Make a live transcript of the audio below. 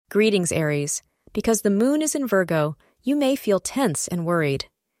Greetings, Aries. Because the moon is in Virgo, you may feel tense and worried.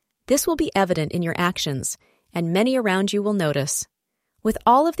 This will be evident in your actions, and many around you will notice. With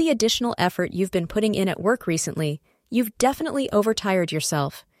all of the additional effort you've been putting in at work recently, you've definitely overtired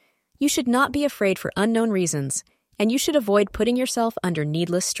yourself. You should not be afraid for unknown reasons, and you should avoid putting yourself under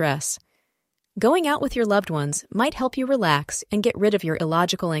needless stress. Going out with your loved ones might help you relax and get rid of your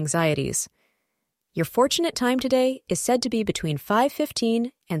illogical anxieties. Your fortunate time today is said to be between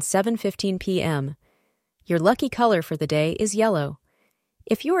 5:15 and 7:15 p.m. Your lucky color for the day is yellow.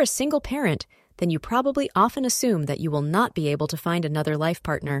 If you're a single parent, then you probably often assume that you will not be able to find another life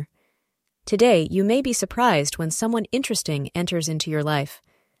partner. Today, you may be surprised when someone interesting enters into your life.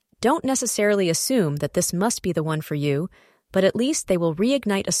 Don't necessarily assume that this must be the one for you, but at least they will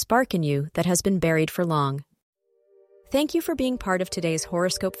reignite a spark in you that has been buried for long. Thank you for being part of today's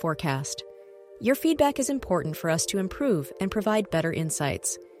horoscope forecast. Your feedback is important for us to improve and provide better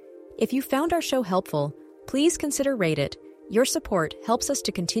insights. If you found our show helpful, please consider rate it. Your support helps us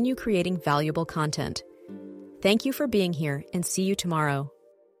to continue creating valuable content. Thank you for being here, and see you tomorrow.